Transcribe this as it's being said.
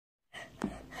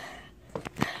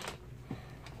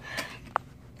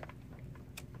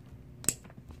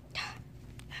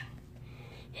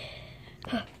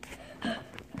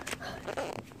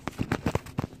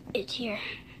here.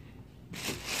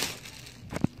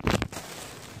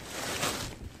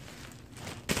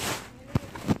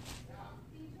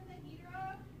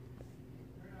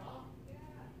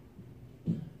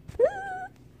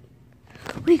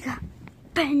 We got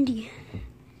Bendy.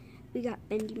 We got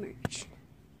Bendy merch.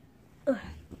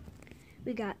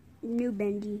 We got new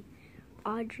Bendy,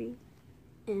 Audrey,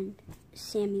 and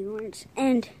Sammy Lawrence,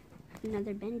 and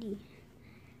another Bendy.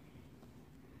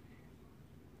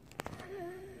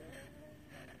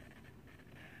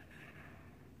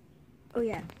 Oh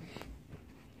yeah,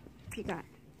 forgot.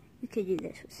 You could do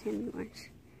this with Sammy Lawrence.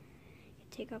 You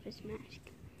take off his mask.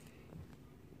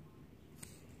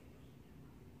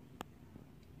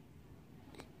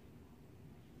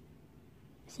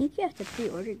 I think you have to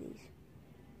pre-order these.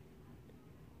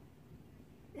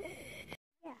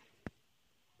 Yeah,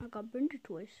 I got Bendy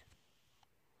toys.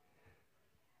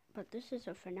 But this is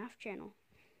a FNAF channel.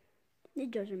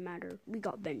 It doesn't matter. We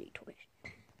got Bendy toys.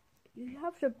 You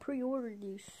have to pre-order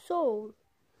these, so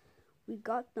we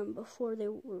got them before they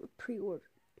were pre-ordered.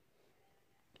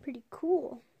 Pretty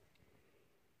cool.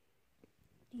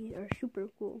 These are super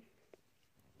cool.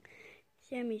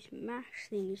 Sammy's mask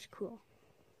thing is cool.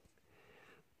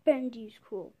 Bendy's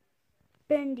cool.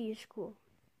 Bendy is cool.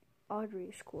 Audrey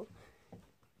is cool.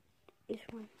 This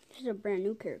is a brand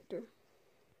new character.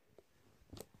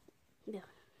 Yeah.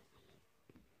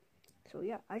 So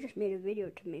yeah, I just made a video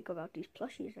to make about these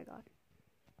plushies I got.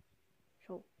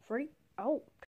 So, free out.